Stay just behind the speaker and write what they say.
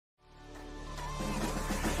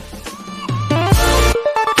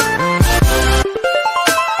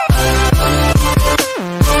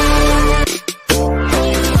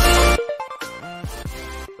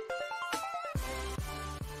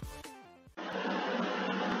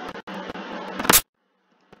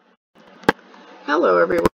Hello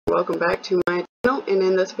everyone, welcome back to my channel, and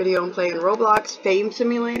in this video I'm playing Roblox Fame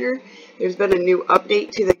Simulator. There's been a new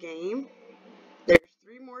update to the game. There's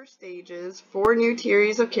 3 more stages, 4 new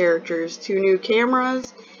tiers of characters, 2 new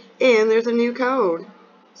cameras, and there's a new code.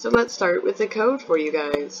 So let's start with the code for you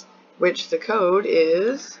guys, which the code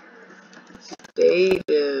is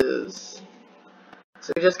stages.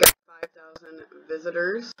 So we just got 5,000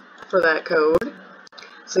 visitors for that code.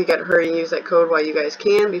 So you gotta hurry and use that code while you guys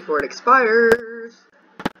can before it expires.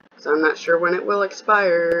 So I'm not sure when it will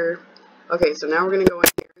expire. Okay, so now we're gonna go in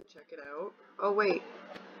here and check it out. Oh wait.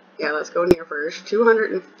 Yeah, let's go in here first.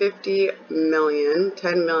 250 million,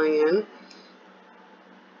 10 million,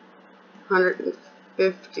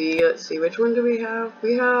 150. Let's see, which one do we have?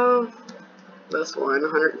 We have this one,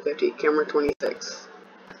 150, camera 26.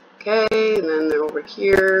 Okay, and then over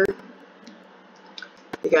here,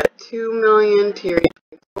 we got 2 million, tier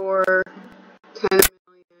 4, 10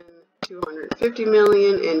 million, 250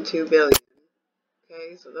 million, and 2 billion.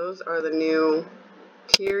 Okay, so those are the new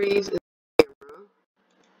tiers in the camera.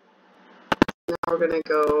 Now we're gonna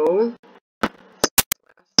go.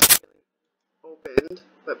 Opened,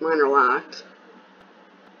 but mine are locked.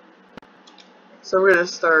 So we're gonna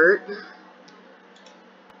start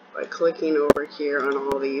by clicking over here on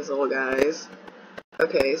all these little guys.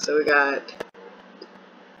 Okay, so we got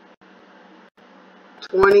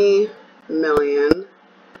 20 million.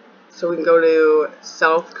 So we can go to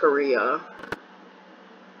South Korea.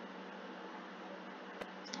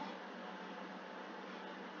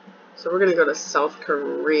 So we're gonna go to South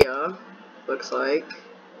Korea, looks like.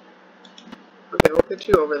 Okay, we'll put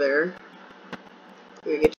you over there.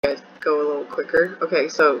 We're gonna get you guys to go a little quicker. Okay,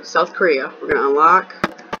 so South Korea, we're gonna unlock.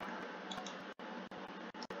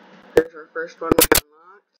 Here's our first one we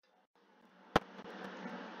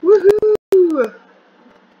unlocked. Woohoo!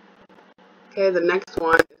 Okay, the next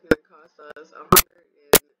one is gonna cost us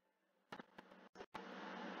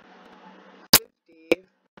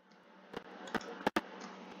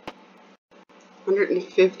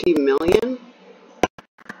 150 million.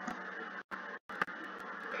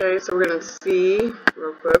 Okay, so we're gonna see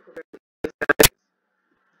real quick.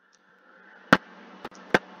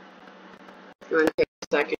 We're gonna take a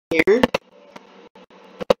second here.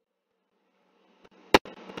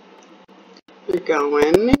 We're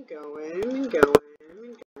going and going and going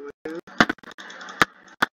and going.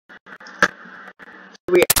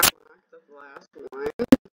 We unlocked the last one.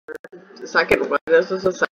 The second one. This is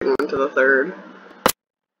the second one to the third.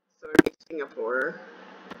 So it'd be Singapore.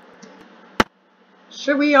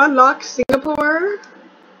 Should we unlock Singapore?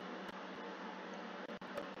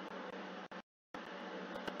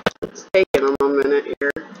 It's taking a minute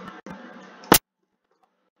here.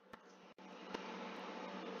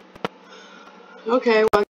 Okay,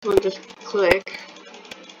 well, we'll just click.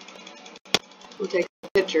 We'll take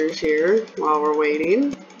pictures here while we're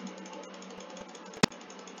waiting.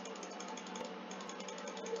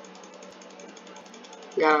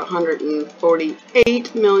 Got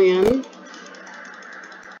 148 million.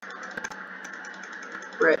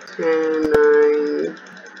 We're at 10, 9.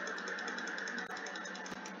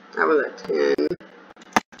 That was at 10.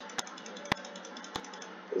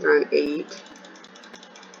 These are on 8.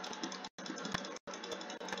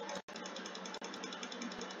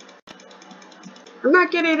 I'm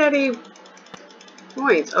not getting any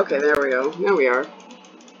points. Okay, there we go. Now we are.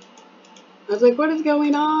 I was like, what is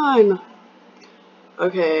going on?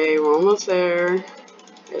 Okay, we're almost there.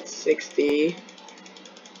 It's 60.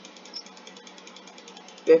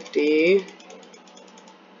 50.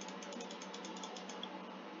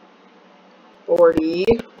 40.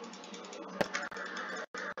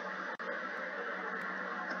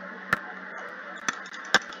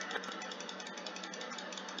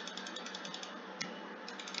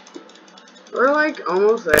 We're like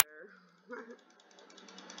almost there.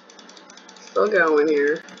 Still going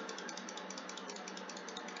here.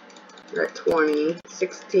 We're at 20,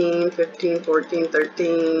 16, 15, 14,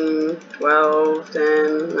 13, 12,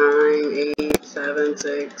 10, 9, 8, 7,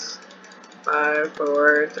 6, 5,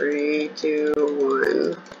 4, 3, 2,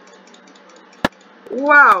 1.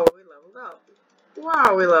 Wow, we leveled up.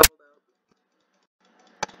 Wow, we leveled up.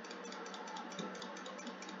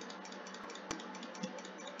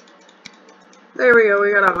 There we go,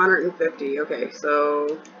 we got 150. Okay,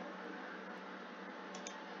 so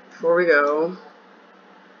before we go,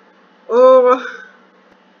 oh,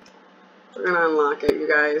 we're gonna unlock it, you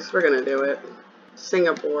guys. We're gonna do it.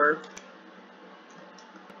 Singapore.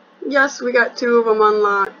 Yes, we got 2 of them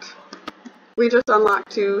unlocked. We just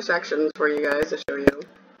unlocked 2 sections for you guys to show you.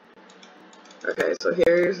 Okay, so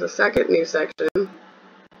here's the second new section.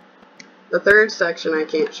 The third section I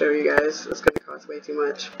can't show you guys. It's gonna cost was way too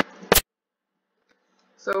much.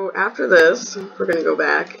 So after this, we're going to go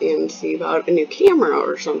back and see about a new camera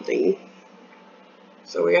or something.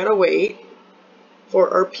 So we gotta wait for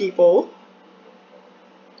our people,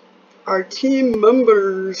 our team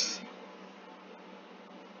members.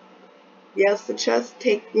 Yes, the chests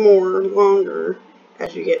take longer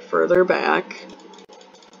as you get further back.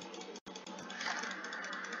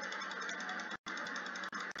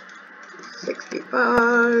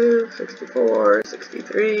 $65, $64,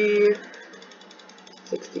 $63,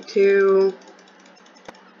 $62.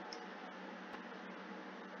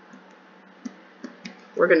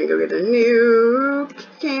 We're gonna go get a new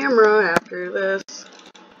camera after this.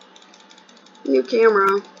 New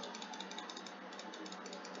camera.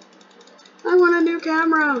 I want a new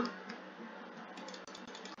camera.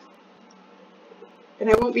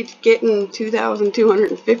 And I won't be getting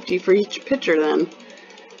 2,250 for each picture then.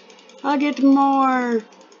 I'll get more.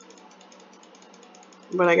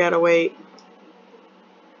 But I gotta wait.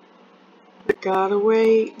 I gotta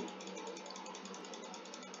wait.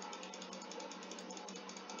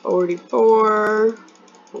 44,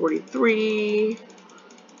 43,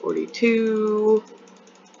 42,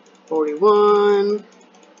 41,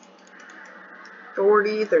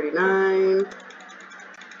 40, 39,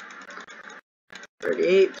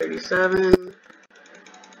 38, 37,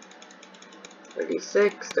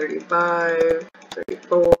 36, 35,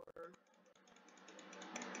 34,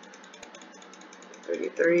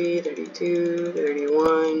 33, 32,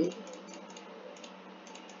 31,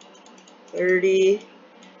 30,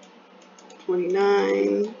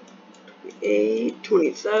 29, 28,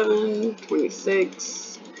 27,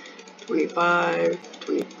 26, 25,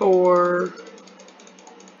 24,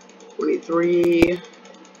 23,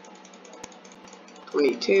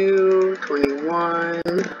 22, 21,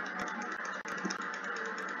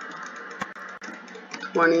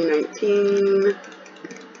 20, 19,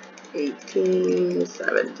 18,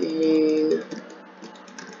 17,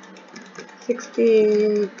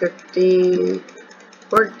 16, 15,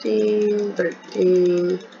 14,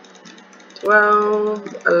 13,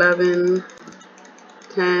 12, 11,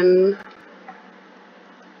 10,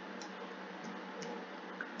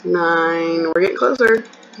 9, we're getting closer,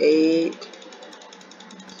 8,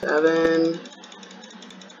 7,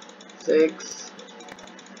 6,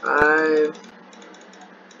 5,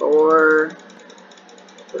 4,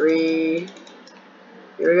 3,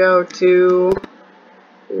 here we go, 2,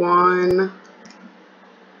 1,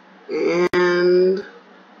 and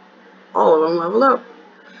all of them leveled up.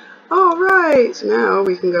 Alright, so now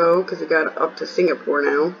we can go, because we got up to Singapore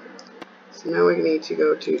now. So now we need to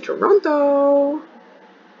go to Toronto.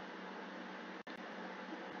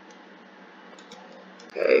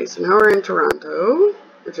 Okay, so now we're in Toronto,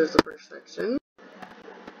 which is the first section.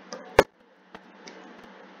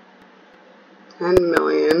 10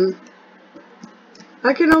 million.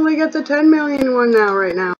 I can only get the 10 million one now,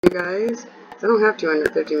 right now, you guys. I don't have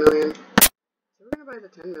 250 million. So we're gonna buy the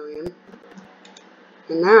 10 million.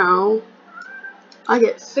 And now, I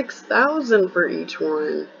get 6,000 for each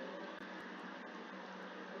one.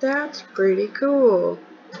 That's pretty cool.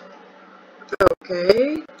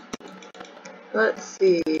 Okay. Let's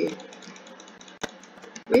see.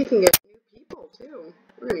 We can get new people, too.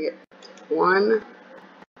 We're gonna get one.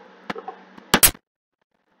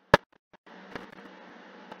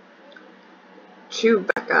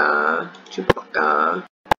 Chewbacca.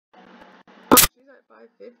 Oh, she's at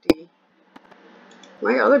 550.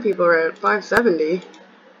 My other people are at 570.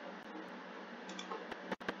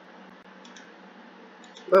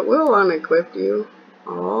 But we'll unequip you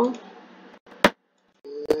all.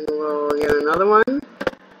 And we'll get another one.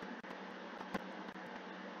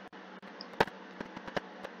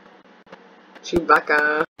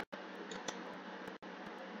 Chewbacca.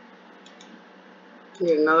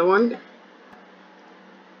 Get another one.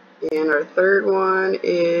 And our third one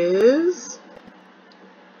is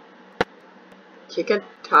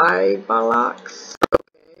Kikatai Balox.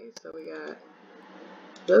 Okay, so we got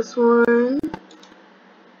this one.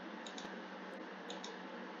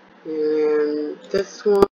 And this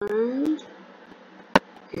one.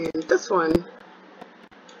 And this one.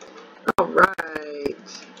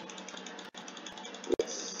 Alright.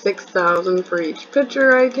 6,000 for each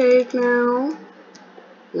picture I take now.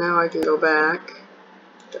 Now I can go back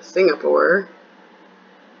to Singapore.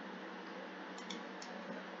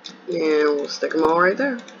 And we'll stick them all right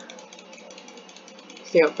there.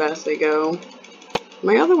 See how fast they go.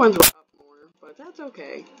 My other ones were up more, but that's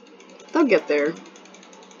okay. They'll get there.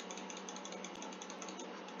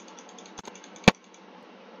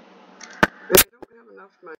 I don't have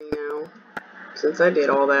enough money now, since I did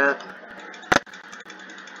all that.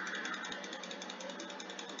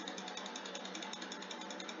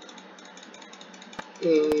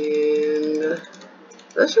 And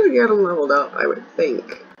this should get them leveled up, I would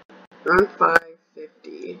think. They're on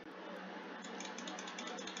 550.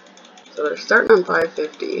 So they're starting on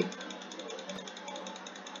 550.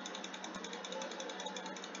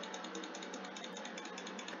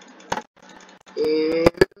 And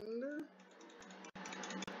there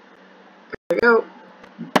they go.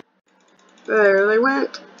 There they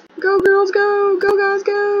went. Go girls, go! Go guys,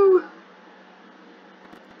 go!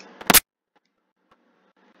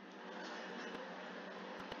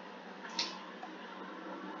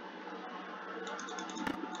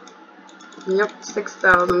 Yep,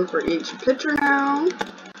 6,000 for each pitcher now.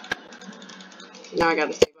 Now I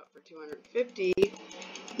gotta save up for 250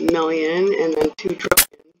 million and then 2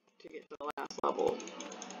 trillion to get to the last level.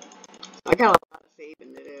 So I got a lot of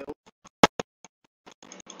saving to do.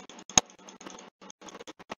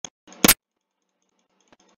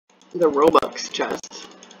 The Robux chest.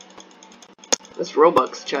 This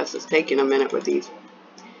Robux chest is taking a minute with these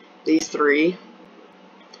 3.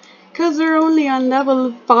 Because they're only on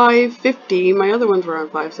level 550. My other ones were on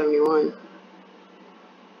 571.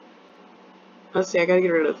 Let's see, I gotta get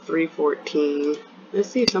rid of 314. Let's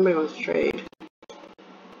see if somebody wants to trade.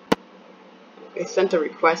 I sent a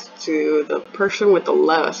request to the person with the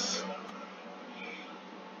less.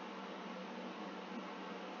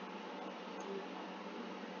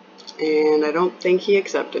 And I don't think he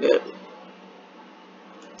accepted it.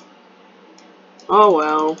 Oh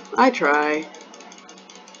well, I try.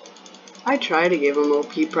 I try to give them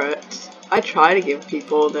OP preps. I try to give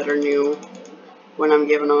people that are new when I'm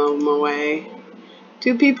giving them away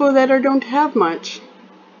to people that don't have much.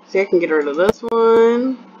 See, I can get rid of this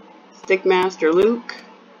one, Stickmaster Luke,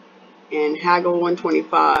 and Haggle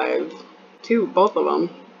 125. Both of them.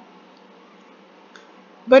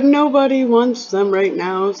 But nobody wants them right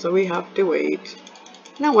now, so we have to wait.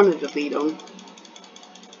 I don't want to delete them.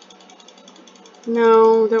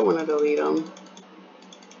 No, don't want to delete them.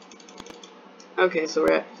 Okay, so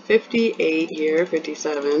we're at 58 here,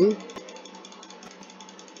 57,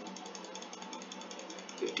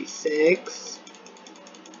 56,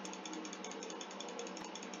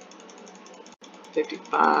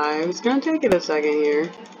 55. It's gonna take it a second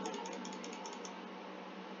here.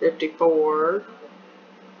 54.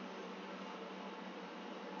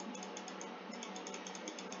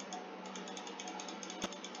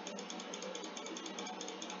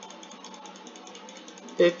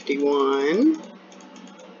 51.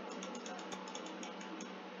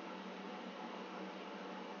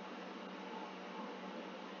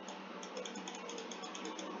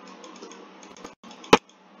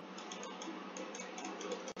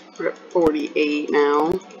 48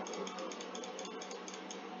 now.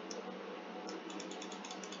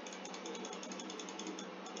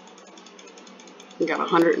 We got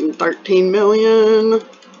 113 million.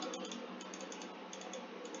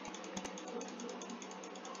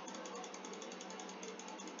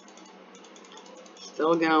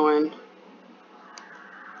 Still going.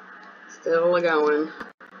 Still going.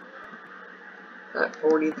 At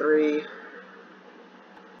 43.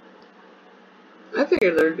 I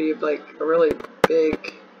figured there'd be like a really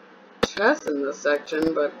big chest in this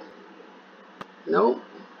section, but nope.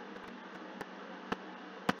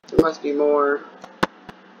 There must be more.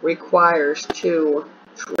 Requires 2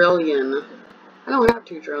 trillion. I don't have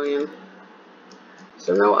 2 trillion.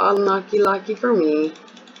 So no unlucky lucky for me.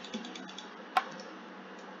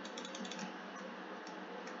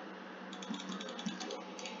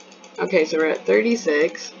 Okay, so we're at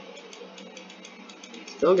 36.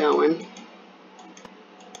 Still going.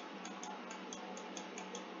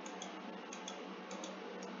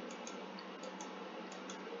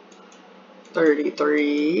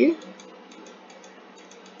 $33.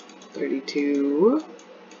 32.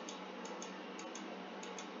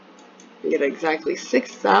 We get exactly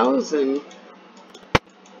 6,000.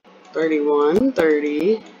 31,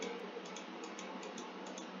 30.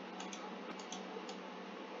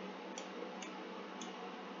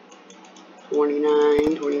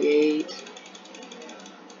 29, 28.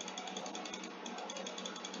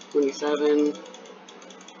 27.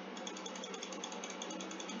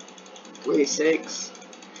 26.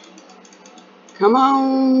 Come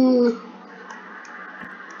on!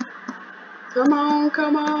 Come on,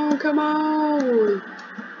 come on, come on!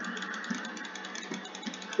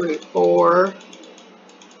 24.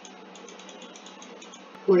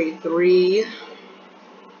 23.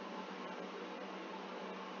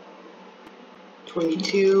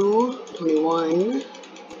 22. 21.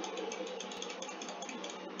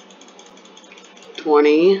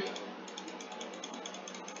 20.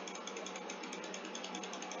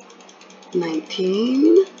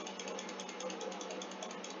 19.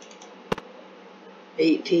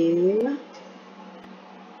 18,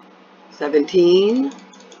 17,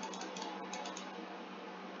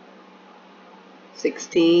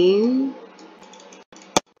 16,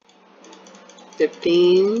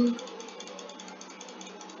 15,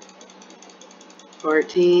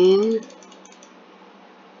 14,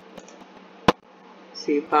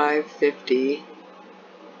 see 550,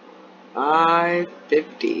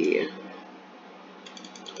 550,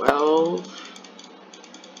 12,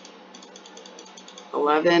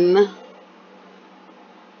 11,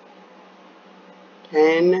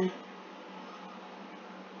 10,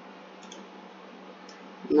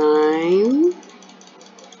 9,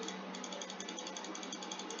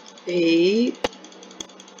 8,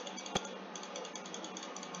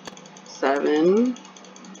 7,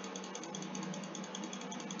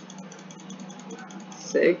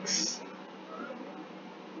 6,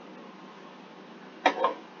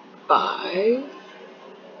 5,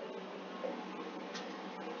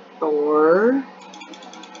 4,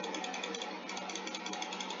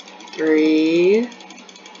 3,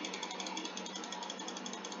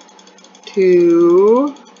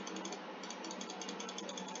 2,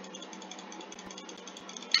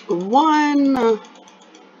 1.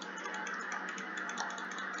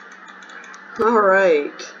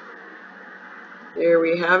 Alright. There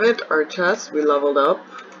we have it. Our chest, we leveled up.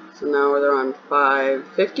 So now we're on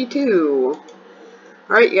 552.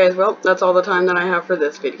 Alright, you guys, well, that's all the time that I have for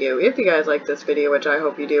this video. If you guys liked this video, which I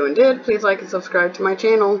hope you do and did, please like and subscribe to my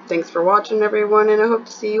channel. Thanks for watching, everyone, and I hope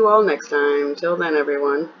to see you all next time. Till then,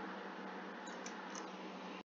 everyone.